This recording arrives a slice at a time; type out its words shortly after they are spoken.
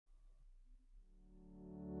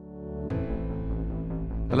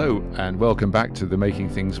Hello, and welcome back to the Making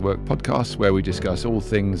Things Work podcast, where we discuss all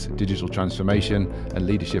things digital transformation and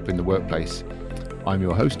leadership in the workplace. I'm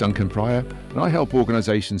your host, Duncan Pryor, and I help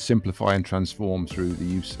organizations simplify and transform through the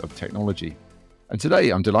use of technology. And today,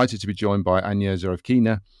 I'm delighted to be joined by Anya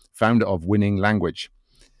Zhuravkina, founder of Winning Language.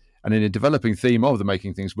 And in a developing theme of the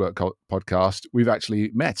Making Things Work podcast, we've actually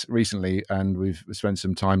met recently, and we've spent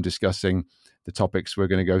some time discussing the topics we're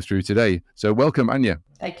going to go through today. So welcome, Anya.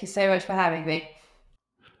 Thank you so much for having me.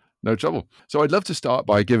 No trouble. So I'd love to start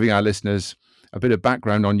by giving our listeners a bit of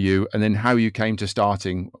background on you and then how you came to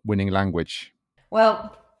starting Winning Language.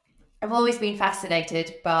 Well, I've always been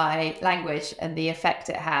fascinated by language and the effect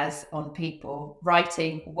it has on people,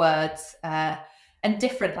 writing, words, and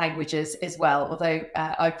different languages as well, although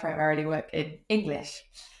I primarily work in English.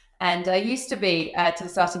 And I used to be, to the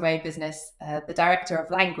start of my own business, the director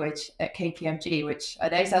of language at KPMG, which I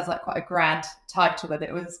know sounds like quite a grand title, and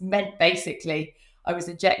it was meant basically I was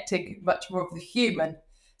injecting much more of the human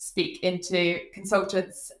speak into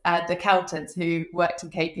consultants and accountants who worked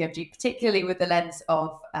in KPMG, particularly with the lens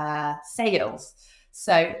of sales.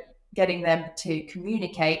 So getting them to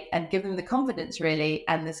communicate and give them the confidence really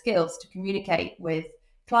and the skills to communicate with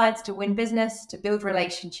clients, to win business, to build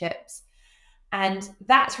relationships. And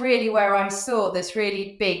that's really where I saw this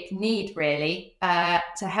really big need really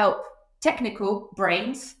to help technical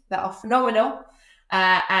brains that are phenomenal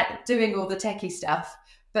at doing all the techie stuff,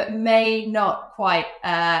 but may not quite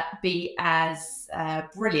be as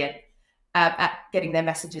brilliant at getting their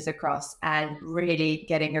messages across and really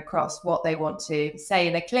getting across what they want to say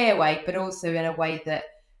in a clear way, but also in a way that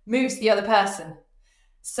moves the other person.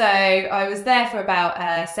 So I was there for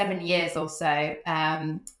about 7 years or so.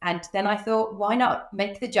 And then I thought, why not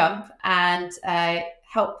make the jump and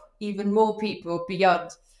help even more people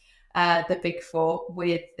beyond the big four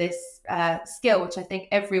with this skill, which I think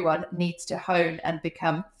everyone needs to hone and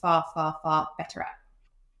become far, far, far better at.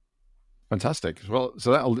 Fantastic. Well,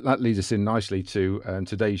 so that leads us in nicely to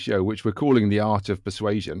today's show, which we're calling The Art of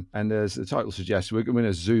Persuasion. And as the title suggests, we're going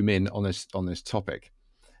to zoom in on this topic.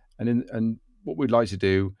 And what we'd like to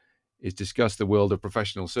do is discuss the world of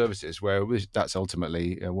professional services, where that's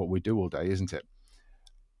ultimately what we do all day, isn't it?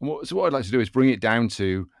 So what I'd like to do is bring it down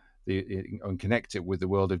to and connect it with the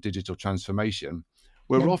world of digital transformation,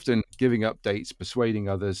 where we're often giving updates, persuading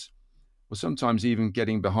others, or sometimes even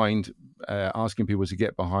getting behind, asking people to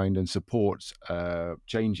get behind and support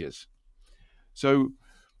changes. So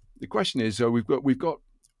the question is,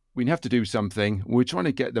 we have to do something. We're trying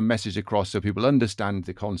to get the message across so people understand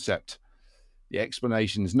the concept. The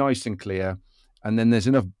explanation is nice and clear, and then there's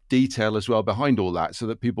enough detail as well behind all that, so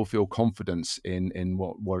that people feel confidence in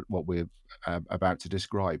what we're about to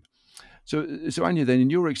describe. So Anya, then in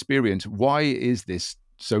your experience, why is this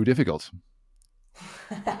so difficult?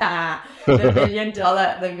 The million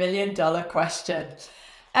dollar question.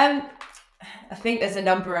 I think there's a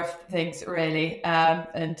number of things really,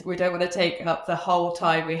 and we don't want to take up the whole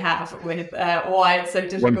time we have with why it's so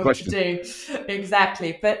difficult to do.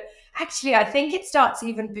 Exactly. But actually, I think it starts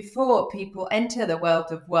even before people enter the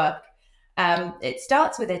world of work. It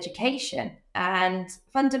starts with education. And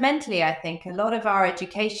fundamentally, I think a lot of our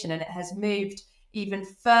education, and it has moved even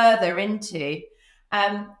further into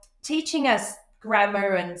teaching us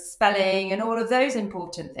grammar and spelling and all of those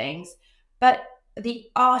important things. But the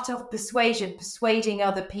art of persuasion, persuading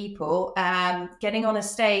other people, getting on a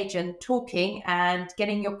stage and talking and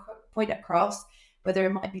getting your point across, whether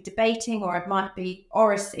it might be debating or it might be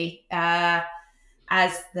oracy, as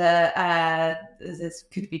this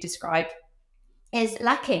could be described, is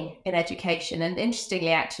lacking in education. And interestingly,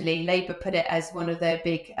 actually, Labour put it as one of their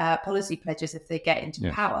big policy pledges if they get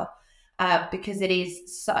into power, because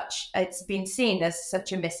it's been seen as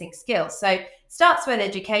such a missing skill. So it starts with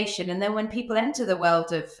education. And then when people enter the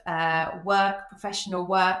world of work, professional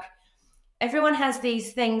work, everyone has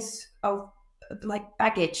these things of like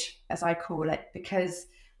baggage, as I call it, because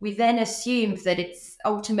we then assume that it's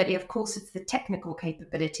ultimately, of course, it's the technical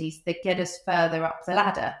capabilities that get us further up the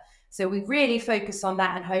ladder. So we really focus on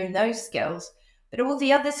that and hone those skills. But all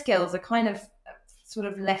the other skills are kind of sort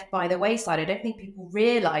of left by the wayside. I don't think people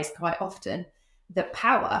realize quite often the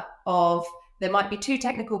power of, there might be two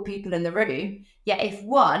technical people in the room, yet if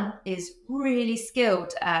one is really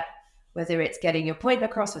skilled at whether it's getting your point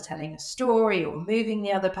across or telling a story or moving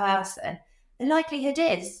the other person, the likelihood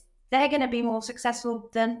is they're going to be more successful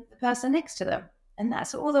than the person next to them. And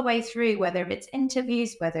that's all the way through, whether it's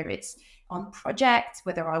interviews, whether it's on projects,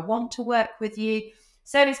 whether I want to work with you.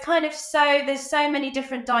 So it's kind of there's so many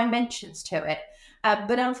different dimensions to it.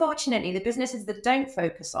 But unfortunately, the businesses that don't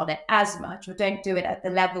focus on it as much or don't do it at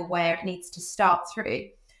the level where it needs to start through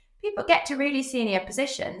people get to really senior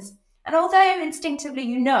positions. And although instinctively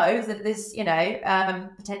you know that this,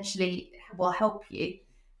 potentially will help you,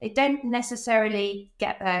 they don't necessarily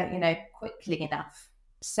get there, quickly enough.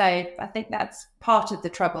 So I think that's part of the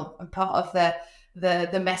trouble and part of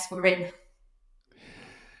the mess we're in.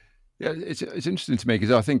 Yeah, it's interesting to me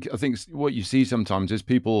because I think what you see sometimes is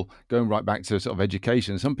people going right back to sort of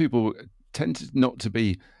education. Some people tend to not to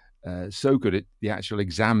be so good at the actual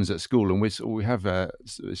exams at school, and we have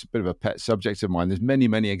it's a bit of a pet subject of mine. There's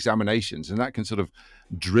many examinations, and that can sort of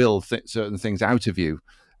drill certain things out of you.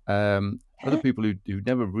 Other people who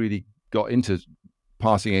never really got into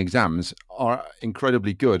passing exams are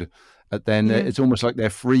incredibly good at then it's almost like they're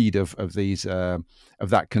freed of these of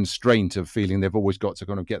that constraint of feeling they've always got to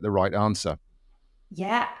kind of get the right answer.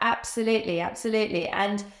 Yeah, absolutely.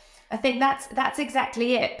 And I think that's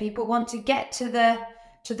exactly it. People want to get to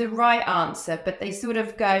the right answer, but they sort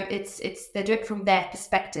of go, they do it from their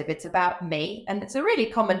perspective. It's about me. And it's a really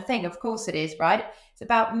common thing, of course it is, right? It's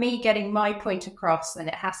about me getting my point across, and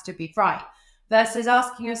it has to be right. Versus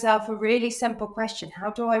asking yourself a really simple question: how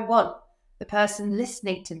do I want the person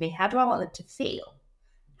listening to me? How do I want them to feel?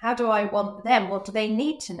 How do I want them? What do they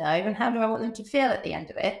need to know? And how do I want them to feel at the end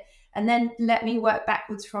of it? And then let me work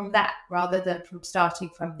backwards from that rather than from starting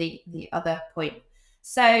from the other point.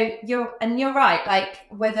 So you're right. Like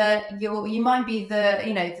whether you might be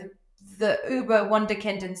the uber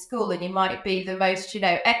wonderkind in school, and you might be the most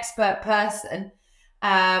expert person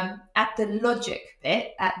at the logic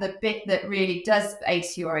bit, at the bit that really does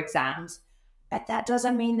ace your exams. But that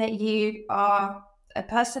doesn't mean that you are a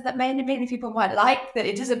person that many people might like. That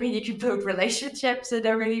it doesn't mean you can build relationships in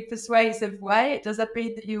a really persuasive way. It doesn't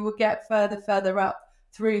mean that you will get further up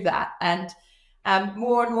through that. And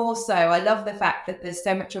more and more so, I love the fact that there's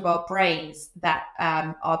so much of our brains that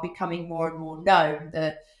are becoming more and more known.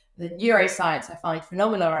 The neuroscience I find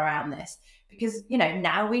phenomenal around this, because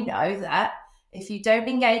now we know that if you don't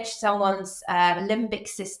engage someone's limbic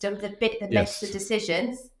system, the bit that makes the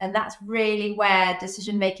decisions, and that's really where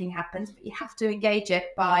decision making happens, but you have to engage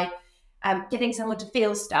it by getting someone to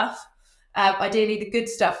feel stuff, ideally the good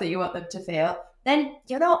stuff that you want them to feel, then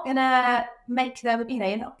you're not going to make them,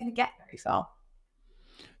 you're not going to get very far.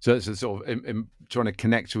 So it's a sort of trying to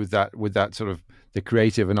connect with that sort of the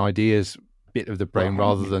creative and ideas bit of the brain,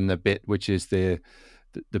 rather than the bit which is the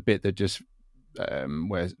bit that just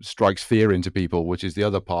where strikes fear into people, which is the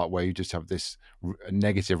other part where you just have this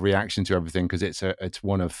negative reaction to everything because it's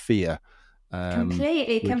one of fear.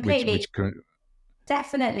 Completely.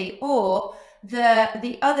 Definitely. Or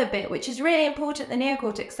the other bit, which is really important, the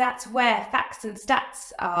neocortex, that's where facts and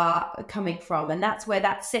stats are coming from, and that's where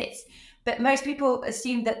that sits. But most people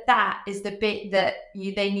assume that is the bit that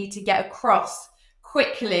they need to get across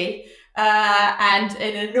quickly and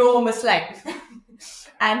in enormous length.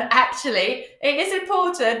 And actually, it is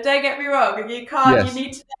important. Don't get me wrong. You can't. Yes. You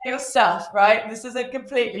need to know your stuff, right? This isn't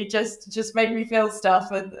completely just make me feel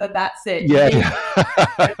stuff and that's it. Yeah.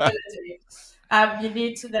 You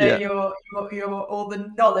need to know your all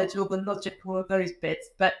the knowledge, all the logic, all of those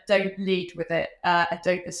bits, but don't lead with it. And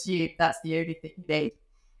don't assume that's the only thing you need.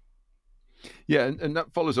 Yeah, and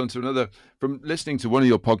that follows on to another, from listening to one of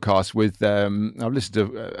your podcasts with, I've listened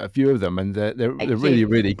to a few of them, and they're really,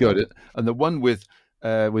 really good. And the one with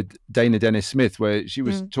Dana Dennis Smith, where she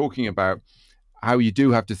was talking about how you do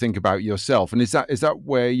have to think about yourself. And is that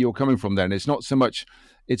where you're coming from then? It's not so much,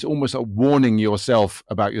 it's almost like warning yourself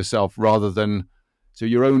about yourself rather than, so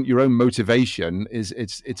your own motivation is,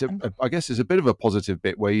 I guess there's a bit of a positive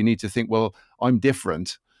bit where you need to think, well, I'm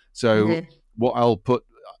different. So what I'll put,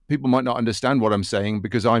 people might not understand what I'm saying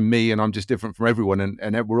because I'm me and I'm just different from everyone,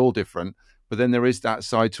 and we're all different. But then there is that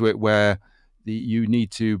side to it where you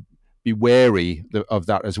need to be wary of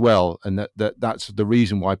that as well, and that's the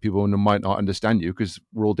reason why people might not understand you, because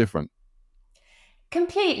we're all different.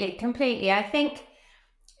 Completely. I think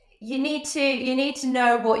you need to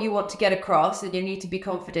know what you want to get across, and you need to be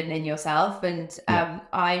confident in yourself. And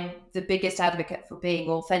I'm the biggest advocate for being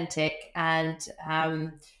authentic and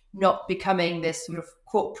not becoming this sort of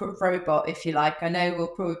corporate robot, if you like. I know we'll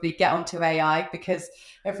probably get onto AI because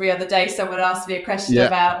every other day someone asks me a question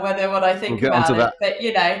about what I think about it.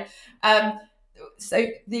 But so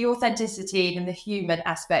the authenticity and the human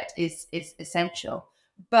aspect is essential.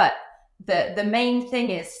 But the main thing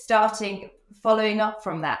is following up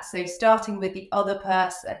from that. So starting with the other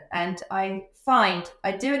person. And I find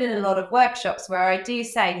I do it in a lot of workshops where I do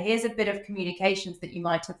say, here's a bit of communications that you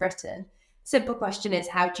might have written. Simple question is,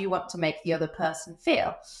 how do you want to make the other person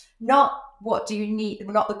feel? Not what do you need,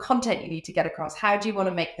 not the content you need to get across. How do you want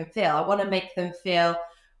to make them feel? I want to make them feel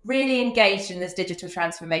really engaged in this digital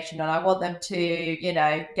transformation, and I want them to,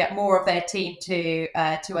 get more of their team to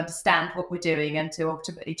understand what we're doing and to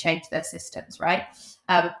ultimately change their systems, right?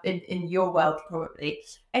 In your world, probably.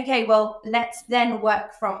 Okay, well, let's then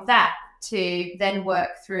work from that to then work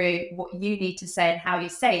through what you need to say and how you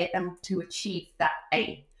say it and to achieve that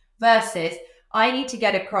aim versus I need to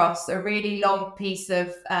get across a really long piece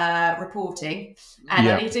of reporting and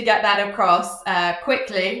I Yeah. need to get that across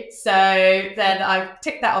quickly. So then I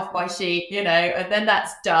tick that off my sheet, and then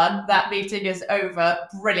that's done. That meeting is over.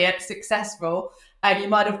 Brilliant, successful. And you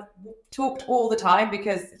might have talked all the time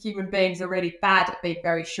because human beings are really bad at being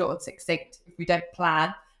very short and succinct if we don't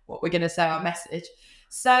plan what we're going to say our message.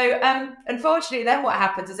 So unfortunately, then what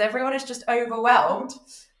happens is everyone is just overwhelmed.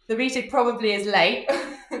 The meeting probably is late.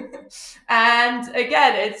 And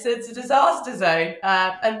again, it's a disaster zone.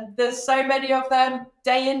 And there's so many of them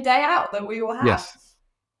day in, day out that we will have. Yes.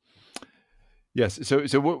 Yes.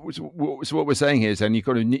 So what we're saying here is, then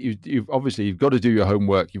you've obviously got to do your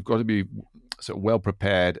homework. You've got to be sort of well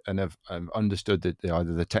prepared and have understood that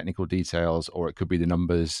either the technical details or it could be the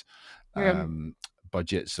numbers,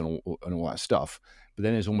 budgets and all that stuff. But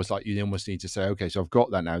then it's almost like you almost need to say, okay, so I've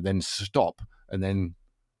got that now. Then stop and then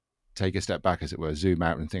take a step back, as it were, zoom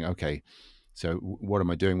out and think, okay, so what am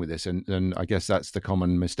I doing with this? And I guess that's the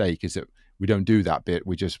common mistake, is that we don't do that bit.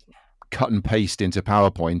 We just cut and paste into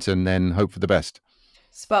PowerPoint and then hope for the best.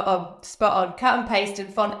 Spot on, spot on. Cut and paste in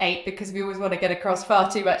font 8 because we always want to get across far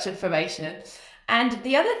too much information. And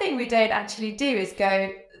the other thing we don't actually do is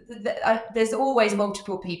go, there's always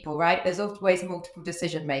multiple people, right? There's always multiple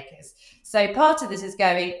decision makers. So part of this is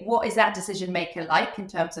going, what is that decision maker like in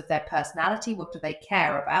terms of their personality? What do they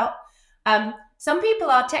care about? Some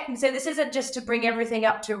people are technical. So this isn't just to bring everything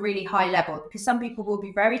up to a really high level, because some people will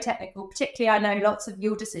be very technical, particularly I know lots of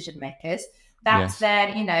your decision makers. That's their,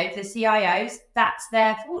 the CIOs, that's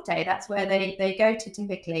their forte. That's where they go to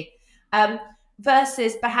typically.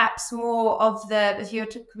 Versus perhaps more of if you're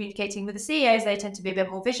communicating with the CEOs, they tend to be a bit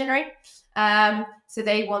more visionary. So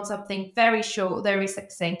they want something very short, very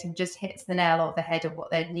succinct, and just hits the nail on the head of what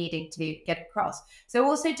they're needing to get across. So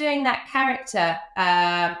also doing that character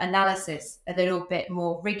analysis a little bit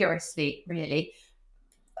more rigorously, really.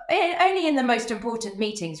 Only in the most important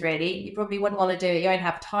meetings, really. You probably wouldn't want to do it. You won't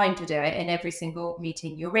have time to do it in every single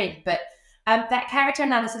meeting you're in. But that character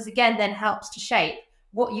analysis, again, then helps to shape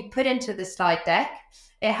what you put into the slide deck.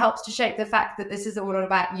 It helps to shape the fact that this is all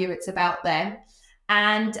about you, it's about them.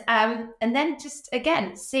 And then just,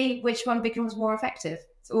 again, see which one becomes more effective.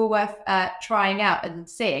 It's all worth trying out and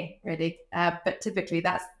seeing, really. But typically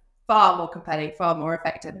that's far more compelling, far more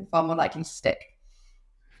effective, and far more likely to stick.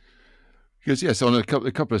 Because yes, on a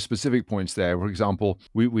couple of specific points there. For example,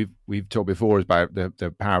 we've talked before about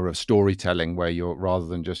the power of storytelling, where you're, rather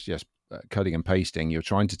than just cutting and pasting, you're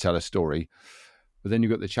trying to tell a story. But then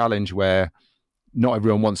you've got the challenge where not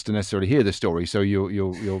everyone wants to necessarily hear the story, so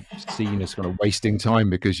you're seen as kind of wasting time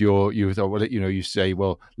because you thought, well, you say,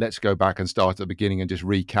 well, let's go back and start at the beginning and just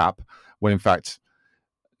recap, when in fact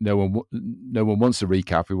no one wants to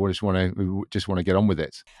recap. We just want to get on with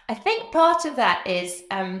it. I think part of that is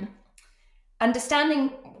understanding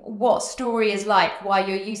what story is like, why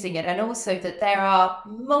you're using it, and also that there are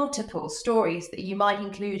multiple stories that you might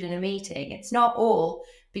include in a meeting. It's not all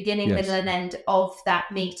beginning, Yes. middle, and end of that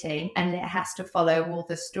meeting, and it has to follow all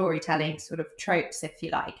the storytelling sort of tropes, if you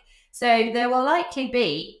like. So there will likely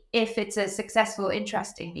be, if it's a successful,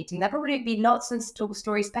 interesting meeting, there'll probably be lots of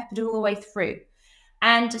stories peppered all the way through.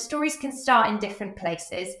 And stories can start in different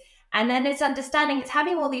places. And then it's it's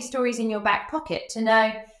having all these stories in your back pocket to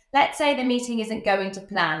know, let's say the meeting isn't going to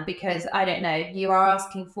plan because, I don't know, you are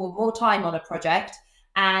asking for more time on a project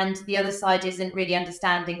and the other side isn't really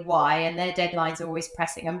understanding why, and their deadlines are always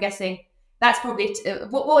pressing. I'm guessing that's probably,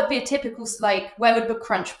 what would be a typical, where would the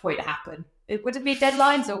crunch point happen? Would it be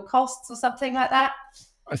deadlines or costs or something like that?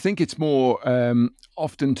 I think it's more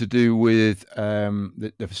often to do with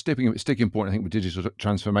the sticking point. I think with digital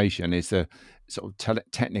transformation is the sort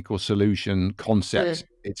of technical solution concept.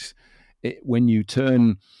 When you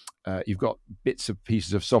turn, you've got bits of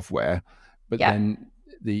pieces of software, but then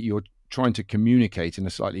you're trying to communicate in a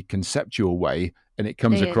slightly conceptual way, and it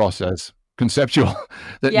comes across as conceptual,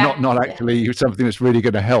 that not actually something that's really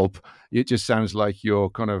going to help. It just sounds like you're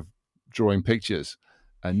kind of drawing pictures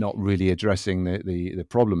and not really addressing the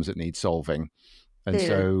problems that need solving. And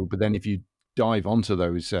so, but then if you dive onto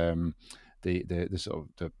those the sort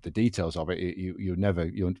of the details of it,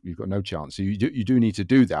 you've got no chance. So you do need to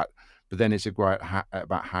do that, but then it's about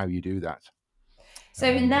how you do that. So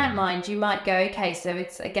in that mind, you might go, okay, so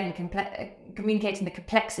it's again communicating the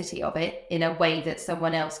complexity of it in a way that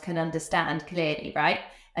someone else can understand clearly, right?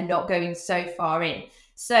 and not going so far in.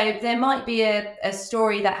 So there might be a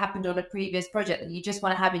story that happened on a previous project that you just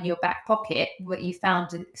want to have in your back pocket, what you found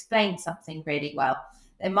to explain something really well.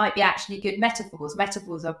 There might be actually good metaphors.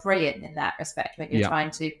 Metaphors are brilliant in that respect when you're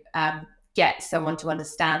trying to get someone to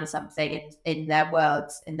understand something in their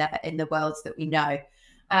words, in the worlds that we know.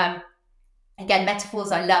 Again,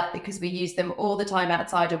 metaphors I love because we use them all the time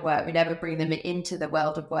outside of work. We never bring them into the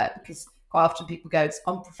world of work because quite often people go, it's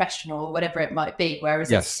unprofessional or whatever it might be,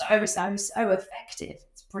 whereas it's so effective.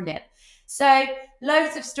 It's brilliant. So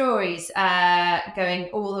loads of stories going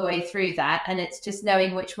all the way through that, and it's just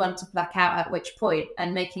knowing which one to pluck out at which point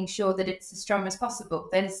and making sure that it's as strong as possible.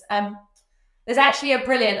 There's actually a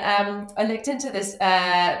brilliant, I looked into this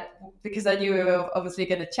because I knew we were obviously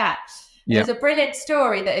going to chat. There's a brilliant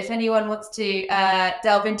story that if anyone wants to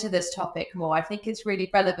delve into this topic more, I think it's really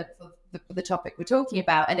relevant for the topic we're talking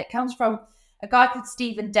about. And it comes from a guy called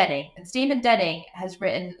Stephen Denning. And Stephen Denning has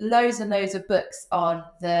written loads and loads of books on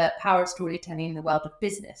the power of storytelling in the world of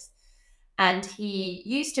business. And he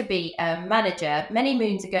used to be a manager many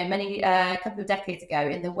moons ago, a couple of decades ago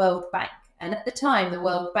in the World Bank. And at the time, the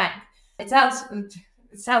World Bank, it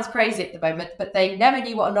sounds crazy at the moment, but they never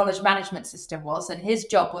knew what a knowledge management system was, and his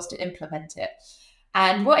job was to implement it.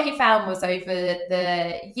 And what he found was over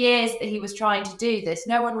the years that he was trying to do this,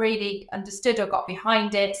 no one really understood or got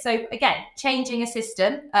behind it. So again, changing a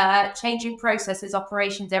system, changing processes,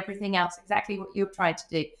 operations, everything else, exactly what you're trying to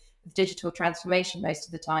do with digital transformation most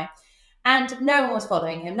of the time. And no one was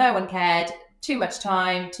following him. No one cared. Too much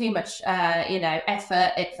time, too much,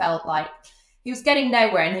 effort, it felt like. He was getting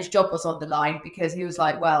nowhere and his job was on the line because he was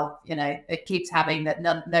like, well, it keeps having that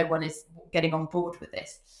no one is getting on board with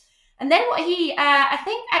this. And then what he, I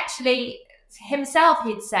think actually himself,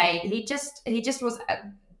 he'd say, he just was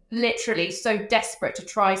literally so desperate to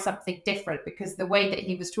try something different because the way that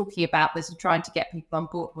he was talking about this and trying to get people on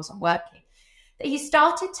board wasn't working. That he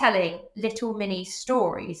started telling little mini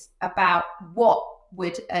stories about what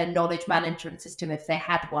would a knowledge management system, if they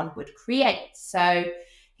had one, would create. So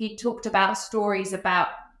he talked about stories about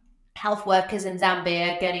health workers in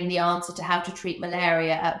Zambia getting the answer to how to treat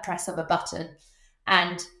malaria at the press of a button.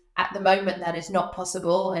 And at the moment, that is not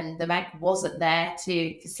possible. And the bank wasn't there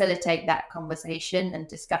to facilitate that conversation and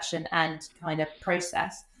discussion and kind of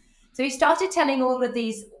process. So he started telling all of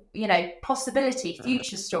these, possibility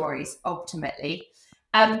future stories, ultimately,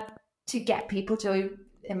 to get people to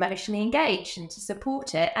emotionally engage and to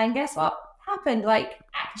support it. And guess what happened?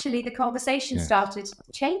 Actually, the conversation started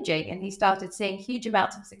changing and he started seeing huge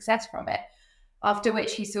amounts of success from it. After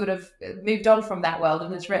which he sort of moved on from that world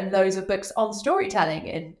and has written loads of books on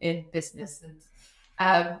storytelling in business.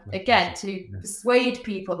 And again, to persuade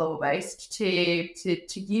people almost to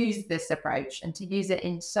use this approach and to use it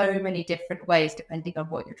in so many different ways, depending on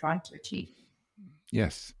what you're trying to achieve.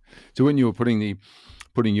 Yes. So when you're putting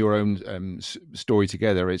your own story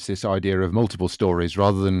together, it's this idea of multiple stories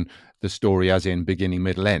rather than the story as in beginning,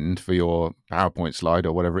 middle, end for your PowerPoint slide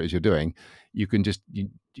or whatever it is you're doing. You can just you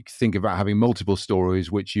think about having multiple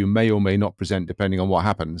stories, which you may or may not present depending on what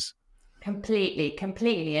happens.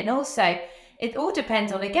 Completely. And also, it all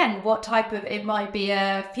depends on, again, what type of, it might be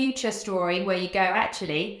a future story where you go,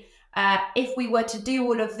 actually, if we were to do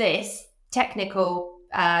all of this technical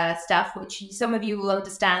stuff, which some of you will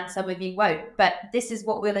understand, some of you won't, but this is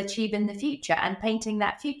what we'll achieve in the future, and painting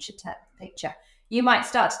that future picture. You might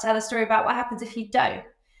start to tell a story about what happens if you don't.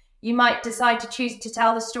 You might decide to choose to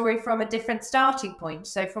tell the story from a different starting point.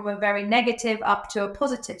 So from a very negative up to a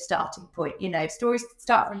positive starting point. Stories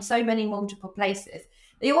start from so many multiple places.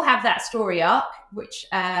 They all have that story arc, which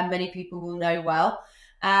many people will know well.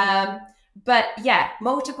 But yeah,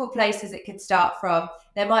 multiple places it could start from.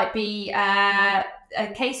 There might be a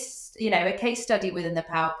case study within the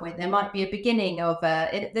PowerPoint. There might be a beginning of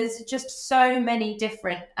there's just so many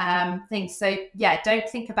different things. So yeah, don't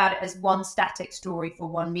think about it as one static story for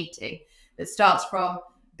one meeting. That starts from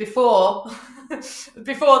before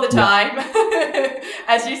the time,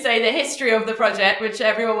 as you say, the history of the project, which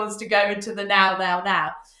everyone wants to go into the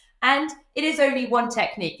now. And it is only one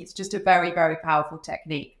technique. It's just a very, very powerful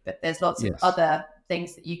technique. But there's lots of other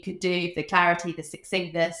things that you could do, the clarity, the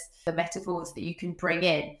succinctness, the metaphors that you can bring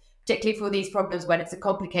in, particularly for these problems when it's a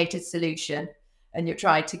complicated solution and you're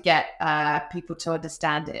trying to get people to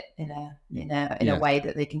understand it in a way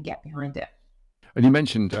that they can get behind it. And you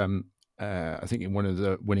mentioned, I think in one of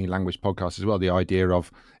the Winning Language podcasts as well, the idea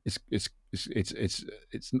of it's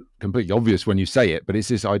completely obvious when you say it, but it's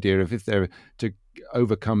this idea of if they're to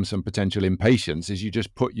overcome some potential impatience, is you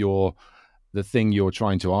just put the thing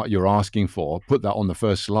you're asking for, put that on the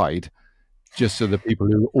first slide, just so the people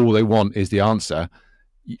who all they want is the answer,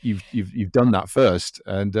 you've done that first,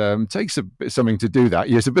 and takes something to do that.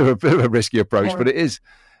 It's a bit of a risky approach, but it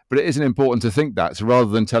isn't important to think that. So rather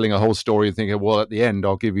than telling a whole story and thinking, well, at the end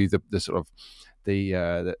I'll give you the sort of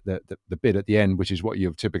the bit at the end, which is what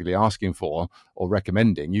you're typically asking for or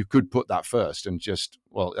recommending, you could put that first and just,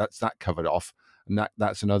 well, that's that covered off, and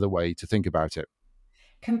that's another way to think about it.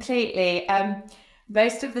 Completely.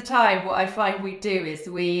 Most of the time, what I find we do is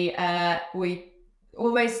we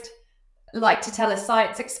almost like to tell a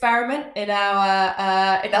science experiment in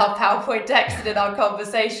our PowerPoint decks and in our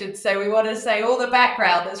conversations. So we want to say all the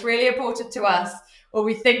background that's really important to us, or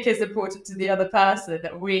we think is important to the other person,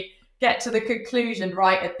 and we get to the conclusion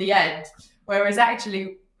right at the end. Whereas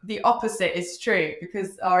actually the opposite is true,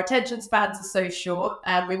 because our attention spans are so short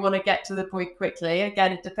and we want to get to the point quickly.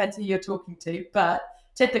 Again, it depends who you're talking to, but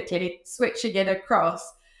typically switching it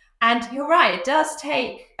across. And you're right, it does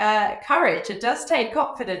take courage, it does take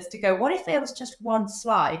confidence to go, what if there was just one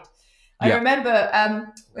slide? I remember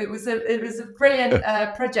it was a brilliant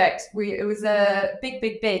project. It was a big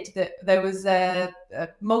bid that there was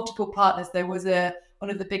multiple partners. There was one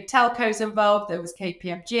of the big telcos involved. There was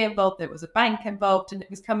KPMG involved. There was a bank involved, and it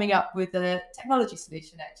was coming up with a technology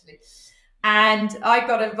solution actually. And I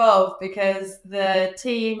got involved because the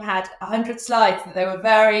team had 100 slides that they were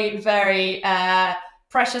very, very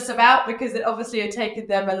precious about, because it obviously had taken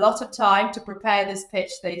them a lot of time to prepare this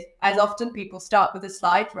pitch. As often, people start with a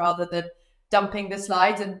slide rather than dumping the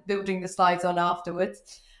slides and building the slides on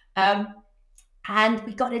afterwards. And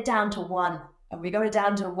we got it down to one.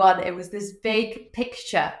 It was this big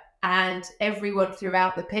picture, and everyone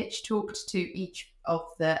throughout the pitch talked to each of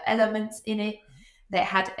the elements in it. It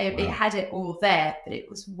had it all there, but it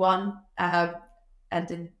was one, and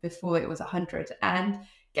then before it was 100. And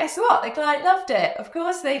guess what? The client loved it. Of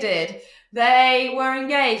course they did. They were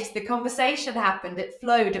engaged. The conversation happened. It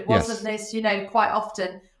flowed. It wasn't this, quite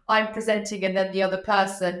often I'm presenting and then the other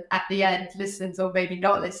person at the end listens, or maybe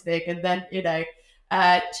not listening, and then,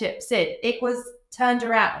 chips in. It was turned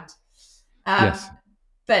around. Yes.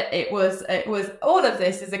 But it was all of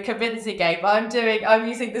this is a convincing game. I'm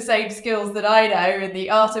using the same skills that I know in the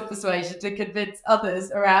art of persuasion to convince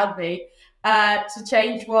others around me to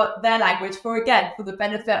change what their language for the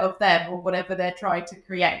benefit of them or whatever they're trying to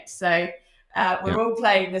create. So we're all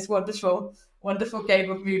playing this wonderful game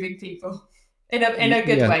of moving people in a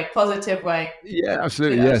good way, positive way. Yeah,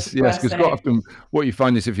 absolutely. Yes. Because quite often what you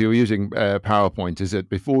find is, if you're using PowerPoint, is that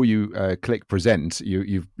before you click present,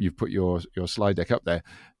 you've put your slide deck up there.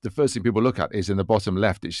 The first thing people look at is in the bottom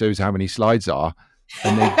left. It shows how many slides are,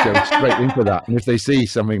 and they go straight into that. And if they see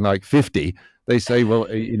something like 50, they say, well,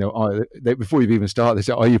 before you've even started, they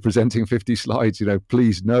say, are you presenting 50 slides?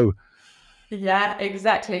 Please no. Yeah,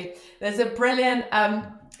 exactly. There's a brilliant,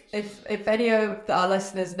 if any of our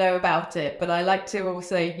listeners know about it, but I like to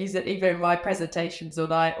also use it even in my presentations,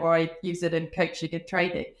 or I use it in coaching and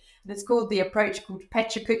training. And it's called the approach called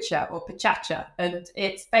Pecha or Pachacha. And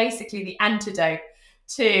it's basically the antidote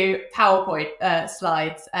to PowerPoint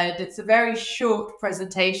slides. And it's a very short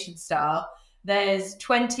presentation style. There's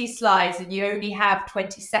 20 slides and you only have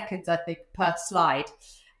 20 seconds, I think, per slide.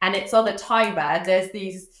 And it's on a timer. And there's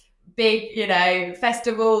these big,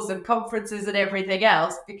 festivals and conferences and everything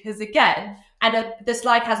else, because again, the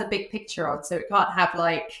slide has a big picture on, so it can't have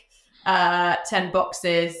like 10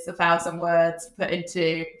 boxes, 1,000 words put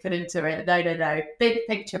into it. No. Big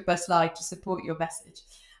picture per slide to support your message.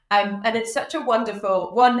 And it's such a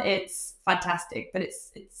wonderful one. It's fantastic, but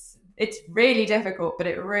it's really difficult, but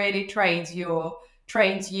it really trains you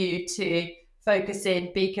to focus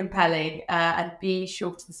in, be compelling, and be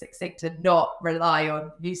short and succinct, and not rely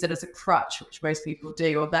on, use it as a crutch, which most people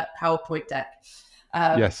do on that PowerPoint deck.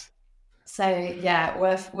 Yes. So yeah,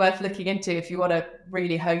 worth looking into if you want to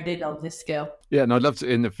really hone in on this skill. Yeah, and I'd love to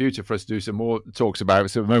in the future for us to do some more talks about it.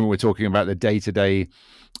 So at the moment we're talking about the day-to-day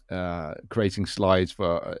creating slides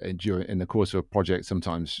for in the course of a project,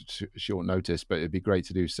 sometimes short notice, but it'd be great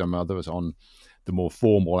to do some others on the more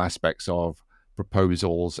formal aspects of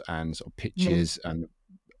proposals and sort of pitches and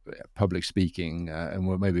public speaking, and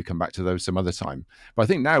we'll maybe come back to those some other time. But I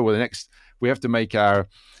think now we have to make our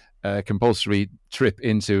compulsory trip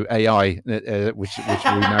into AI, which we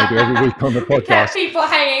now do every week on the podcast. Kept people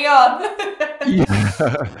hanging on.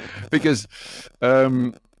 Yeah, because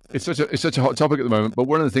it's such a hot topic at the moment. But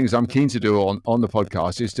one of the things I'm keen to do on the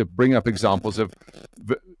podcast is to bring up examples of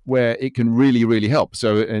where it can really, really help.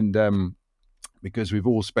 So, and because we've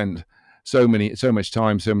all spent so much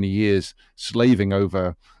time, so many years slaving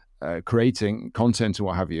over creating content and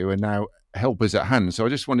what have you, and now help is at hand. So I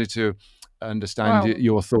just wanted to understand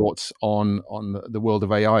your thoughts on the world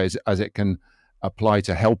of AI as it can apply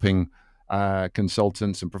to helping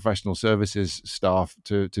consultants and professional services staff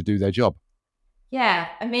to do their job. Yeah,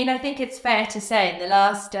 I mean, I think it's fair to say in the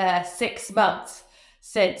last 6 months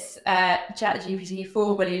since ChatGPT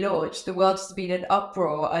formally launched, the world has been an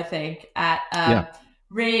uproar, I think, at Yeah,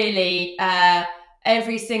 really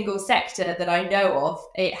every single sector that I know of,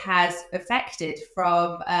 it has affected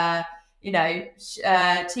from,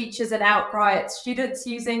 teachers and outcry at students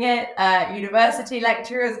using it, university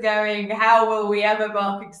lecturers going, how will we ever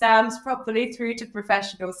mark exams properly, through to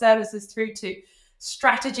professional services, through to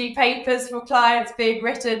strategy papers for clients being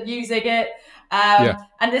written using it. yeah,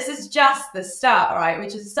 And this is just the start, right?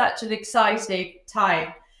 Which is such an exciting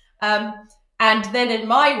time. And then in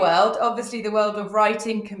my world, obviously the world of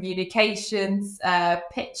writing, communications,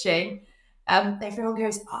 pitching, everyone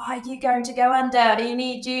goes, oh, are you going to go under? Do you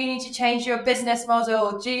need to change your business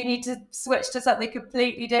model? Do you need to switch to something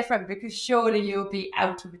completely different? Because surely you'll be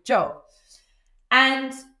out of a job.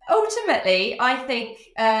 And ultimately, I think,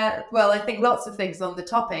 I think lots of things on the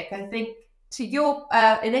topic. I think to your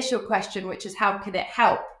initial question, which is how can it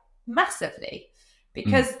help? Massively.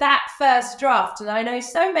 Because that first draft, and I know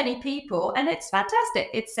so many people, and it's fantastic.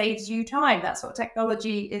 It saves you time. That's what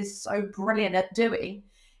technology is so brilliant at doing.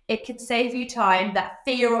 It can save you time. That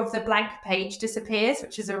fear of the blank page disappears,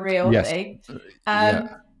 which is a real yes, thing.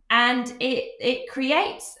 yeah, And it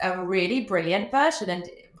creates a really brilliant version. And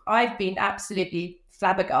I've been absolutely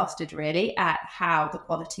flabbergasted, really, at how the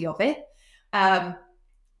quality of it,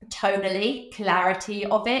 tonally, clarity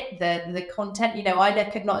of it, the content. I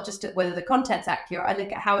look at not just at whether the content's accurate. I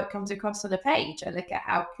look at how it comes across on a page. I look at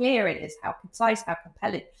how clear it is, how concise, how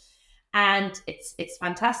compelling, and it's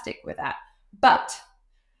fantastic with that. But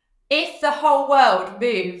if the whole world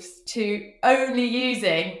moves to only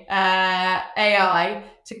using AI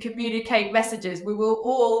to communicate messages, we will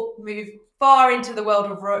all move far into the world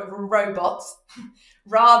of robots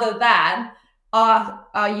rather than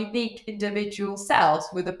our unique individual selves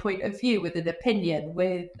with a point of view, with an opinion,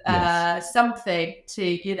 with yes, something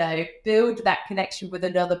to, build that connection with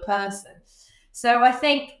another person. So I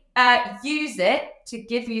think use it to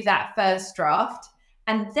give you that first draft,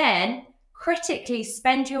 and then critically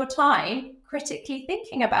spend your time critically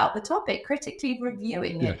thinking about the topic, critically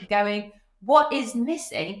reviewing yeah, it, going, what is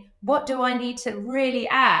missing? What do I need to really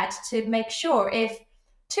add to make sure if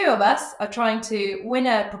two of us are trying to win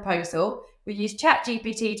a proposal, we use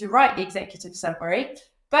ChatGPT to write the executive summary.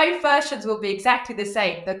 Both versions will be exactly the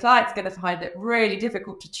same. The client's going to find it really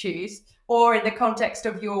difficult to choose. Or in the context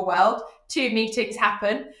of your world, two meetings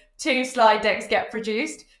happen, two slide decks get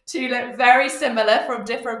produced, two look very similar from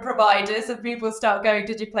different providers, and people start going,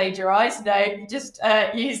 did you plagiarize? No, you just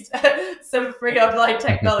used some free online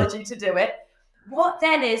technology to do it. What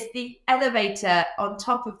then is the elevator on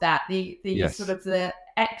top of that, the sort yes, of the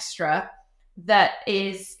extra that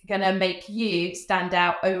is going to make you stand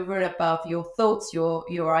out over and above your thoughts,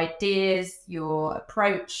 your ideas, your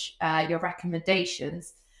approach, your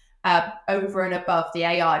recommendations, over and above the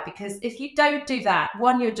AI? Because if you don't do that,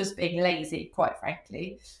 one, you're just being lazy, quite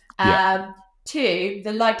frankly. yeah, Two,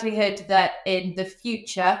 the likelihood that in the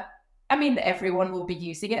future, I mean, everyone will be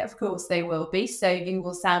using it. Of course, they will be. So you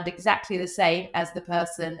will sound exactly the same as the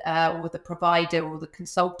person or the provider or the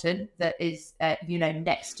consultant that is,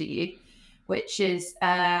 next to you, which is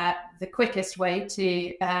the quickest way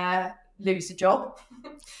to lose a job,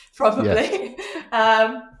 yes, probably.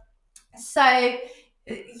 So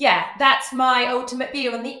yeah, that's my ultimate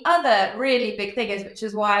view. And the other really big thing is, which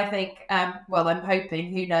is why I think, I'm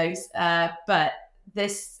hoping, who knows, but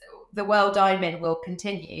the world I'm in will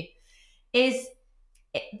continue, is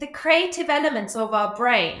the creative elements of our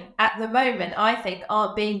brain at the moment, I think,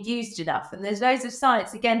 aren't being used enough. And there's loads of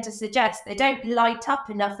science, again, to suggest they don't light up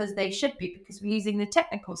enough as they should be because we're using the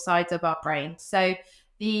technical sides of our brain. So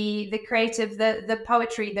the creative, the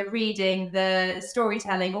poetry, the reading, the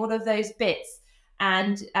storytelling, all of those bits,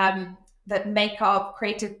 and that make our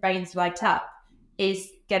creative brains light up,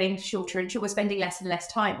 is getting shorter and shorter. We're spending less and less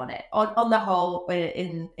time on it, on the whole,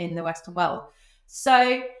 in the Western world.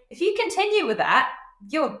 So if you continue with that,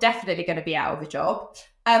 you're definitely going to be out of a job.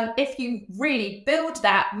 If you really build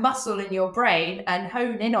that muscle in your brain and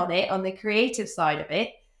hone in on it, on the creative side of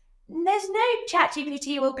it, there's no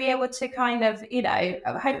ChatGPT will be able to kind of,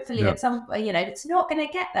 hopefully no, at some, it's not going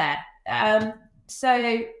to get there.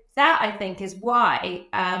 So that, I think, is why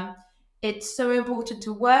it's so important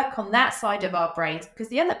to work on that side of our brains, because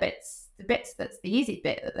the other bits, that's the easy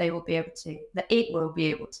bit that it will be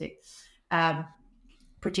able to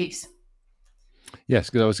produce. yes.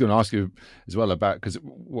 Because I was going to ask you as well about, because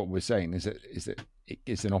what we're saying is that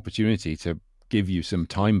it's an opportunity to give you some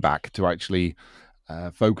time back to actually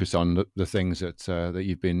focus on the things that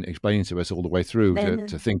you've been explaining to us all the way through,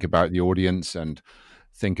 to think about the audience and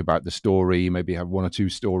think about the story, maybe have one or two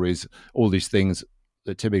stories, all these things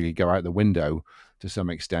that typically go out the window to some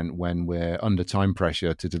extent when we're under time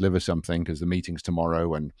pressure to deliver something because the meeting's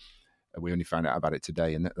tomorrow and we only found out about it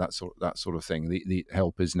today, and that sort of thing. The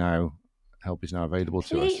help is now available to us.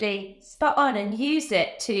 Completely spot on, and use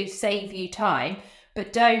it to save you time,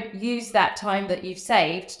 but don't use that time that you've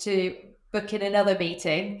saved to book in another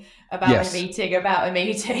meeting about a meeting about a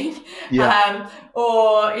meeting. Yeah.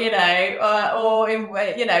 Or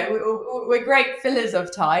we're great fillers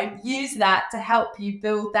of time. Use that to help you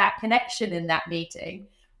build that connection in that meeting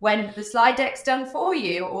when the slide deck's done for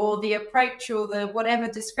you, or the approach, or the whatever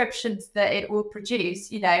descriptions that it will produce,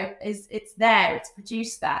 it's there, it's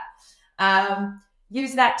produced that.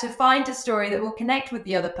 Use that to find a story that will connect with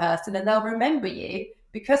the other person, and they'll remember you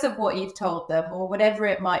because of what you've told them, or whatever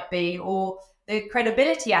it might be. Or the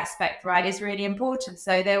credibility aspect, right, is really important.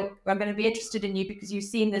 So I'm going to be interested in you because you've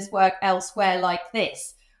seen this work elsewhere like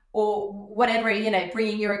this, or whatever,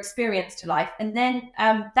 bringing your experience to life. And then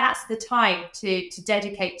that's the time to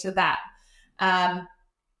dedicate to that.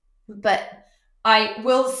 But I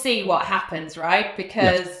will see what happens, right?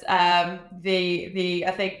 Because I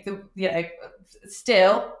think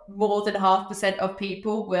still more than 0.5% of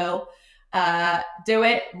people will do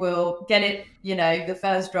it, will get it, the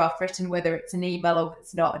first draft written, whether it's an email or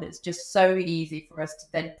it's not. And it's just so easy for us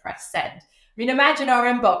to then press send. I mean, imagine our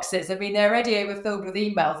inboxes. I mean, they're already overfilled with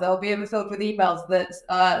emails. They'll be overfilled with emails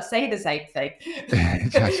that say the same thing in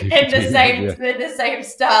the same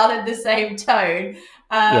style, in the same tone.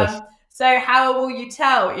 Yes. So how will you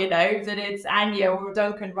tell, that it's Anya or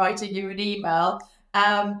Duncan writing you an email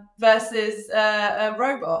versus a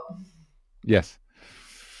robot? Yes.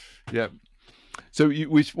 Yeah. So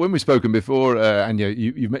when we've spoken before, Anya,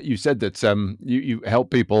 you said that you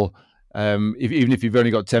help people. Even if you've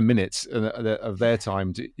only got 10 minutes of their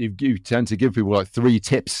time, you tend to give people like 3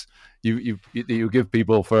 tips you give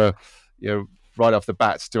people for, right off the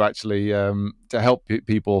bat to actually to help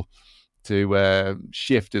people to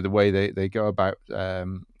shift to the way they go about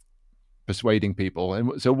persuading people.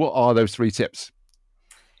 And so what are those 3 tips?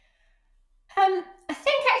 I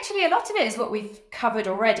think actually a lot of it is what we've covered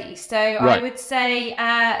already. So right. I would say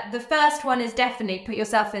the first one is definitely put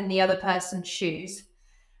yourself in the other person's shoes.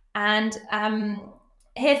 And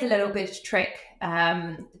here's a little bit of trick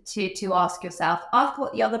to ask yourself. Ask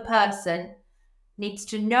what the other person needs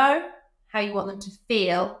to know, how you want them to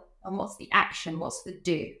feel, and what's the action, what's the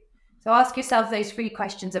do. So ask yourself those 3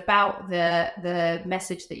 questions about the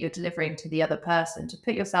message that you're delivering to the other person, to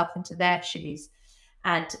put yourself into their shoes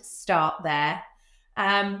and start there.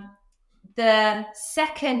 The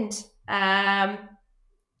second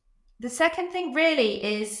thing really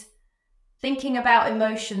is thinking about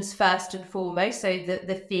emotions first and foremost. So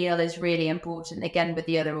the feel is really important, again, with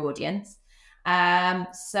the other audience.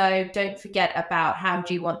 So don't forget about how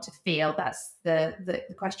do you want to feel. That's the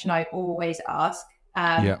question I always ask.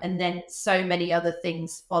 And then so many other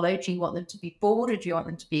things follow. Do you want them to be bored, or do you want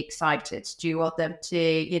them to be excited? Do you want them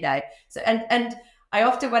to, so, and I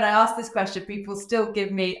often, when I ask this question, people still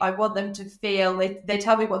give me, I want them to feel, they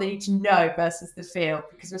tell me what they need to know versus the feel,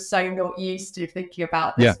 because we're so not used to thinking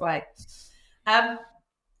about this way. And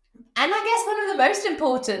I guess one of the most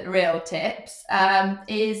important real tips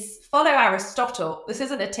is follow Aristotle. This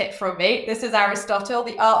isn't a tip from me. This is Aristotle.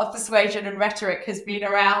 The art of persuasion and rhetoric has been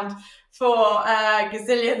around for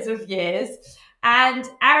gazillions of years. And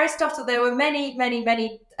Aristotle, there were many, many,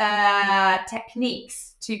 many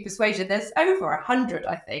techniques to persuasion. There's over 100,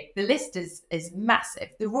 I think. The list is massive.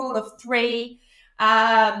 The rule of 3,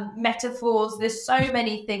 metaphors. There's so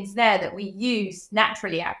many things there that we use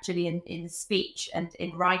naturally, actually, in speech and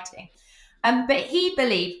in writing. But he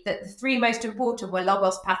believed that the 3 most important were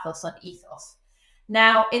logos, pathos, and ethos.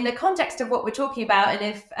 Now, in the context of what we're talking about, and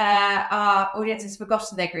if our audience has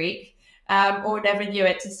forgotten their Greek or never knew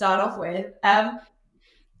it to start off with,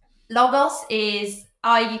 logos is,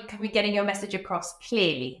 are you getting your message across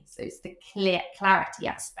clearly? So it's the clarity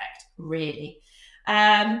aspect, really.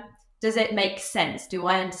 Does it make sense? Do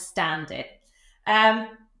I understand it?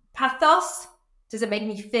 Pathos, does it make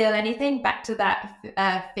me feel anything? Back to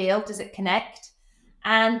that feel, does it connect?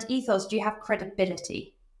 And ethos, do you have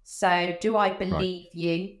credibility? So do I believe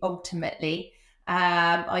you ultimately?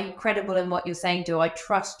 Are you credible in what you're saying? Do I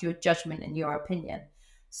trust your judgment and your opinion?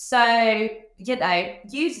 So,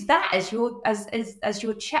 use that as your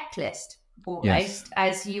checklist almost,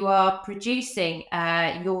 as you are producing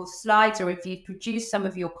your slides, or if you've produced some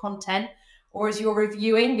of your content, or as you're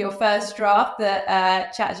reviewing your first draft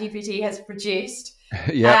that ChatGPT has produced.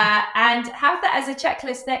 Yeah. And have that as a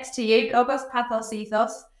checklist next to you. Logos, pathos,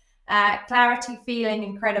 ethos, clarity, feeling,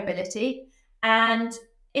 and credibility. And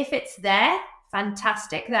if it's there,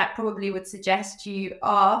 fantastic. That probably would suggest you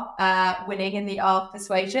are winning in the R of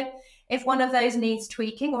persuasion. If one of those needs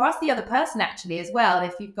tweaking, or ask the other person actually as well,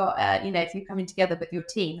 if you've got, if you're coming together with your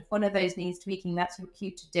team, if one of those needs tweaking, that's your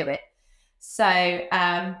cue to do it. So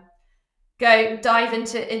go dive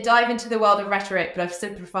into the world of rhetoric, but I've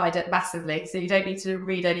simplified it massively, so you don't need to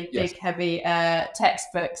read any big, heavy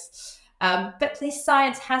textbooks. But this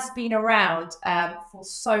science has been around for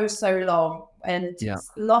so long, and a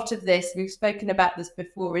lot of this, we've spoken about this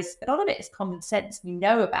before, is a lot of it is common sense. We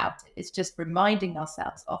know about it. It's just reminding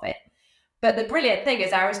ourselves of it. But the brilliant thing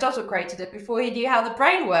is Aristotle created it before he knew how the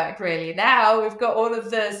brain worked, really. Now we've got all of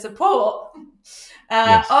the support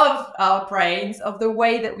of our brains, of the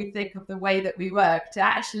way that we think, of the way that we work, to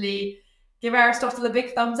actually give Aristotle a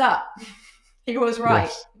big thumbs up. He was right.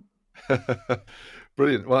 Yes.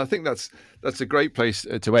 Brilliant. Well, I think that's a great place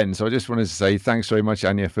to end. So I just wanted to say thanks very much,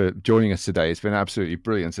 Anya, for joining us today. It's been absolutely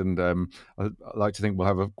brilliant. And I'd like to think we'll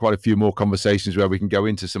have quite a few more conversations where we can go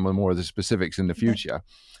into some more of the specifics in the future.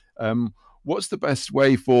 What's the best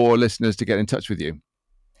way for listeners to get in touch with you?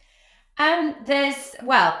 There's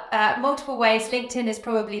multiple ways. LinkedIn is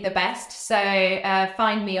probably the best. So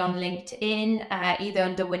find me on LinkedIn, either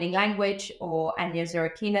under Winning Language or Anya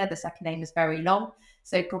Zhuravkina. The second name is very long,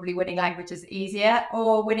 so probably Winning Language is easier,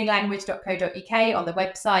 or winninglanguage.co.uk on the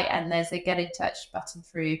website, and there's a get in touch button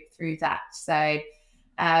through that. So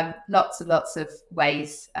lots of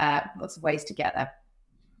ways to get there.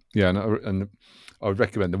 Yeah, and I would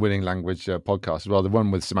recommend the Winning Language podcast as well. The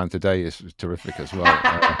one with Samantha Day is terrific as well.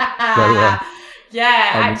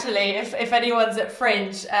 Actually, if anyone's at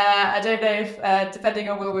Fringe, I don't know if, depending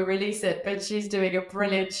on when we release it, but she's doing a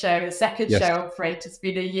brilliant show, the second show on Fringe. It's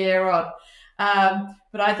been a year on.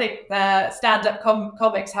 But I think stand-up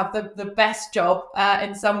comics have the best job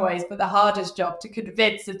in some ways, but the hardest job to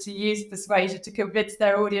convince and to use persuasion to convince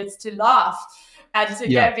their audience to laugh and to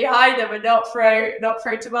get behind them and not throw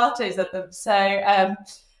tomatoes at them. So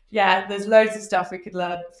there's loads of stuff we could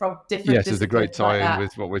learn from different disciplines. Yes, there's a great tie-in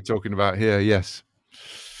with what we're talking about here. Yes.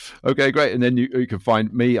 Okay, great. And then you can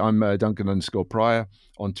find me. I'm Duncan_Pryor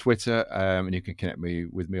on Twitter, and you can connect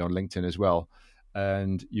with me on LinkedIn as well.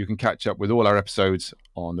 And you can catch up with all our episodes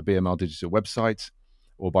on the BML Digital website,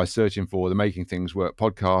 or by searching for the Making Things Work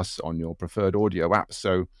podcasts on your preferred audio app.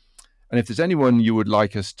 So, and if there's anyone you would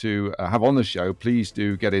like us to have on the show, please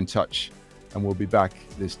do get in touch, and we'll be back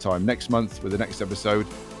this time next month with the next episode.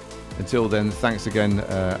 Until then, thanks again,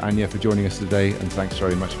 Anya, for joining us today, and thanks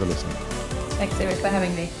very much for listening. Thanks so much for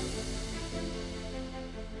having me.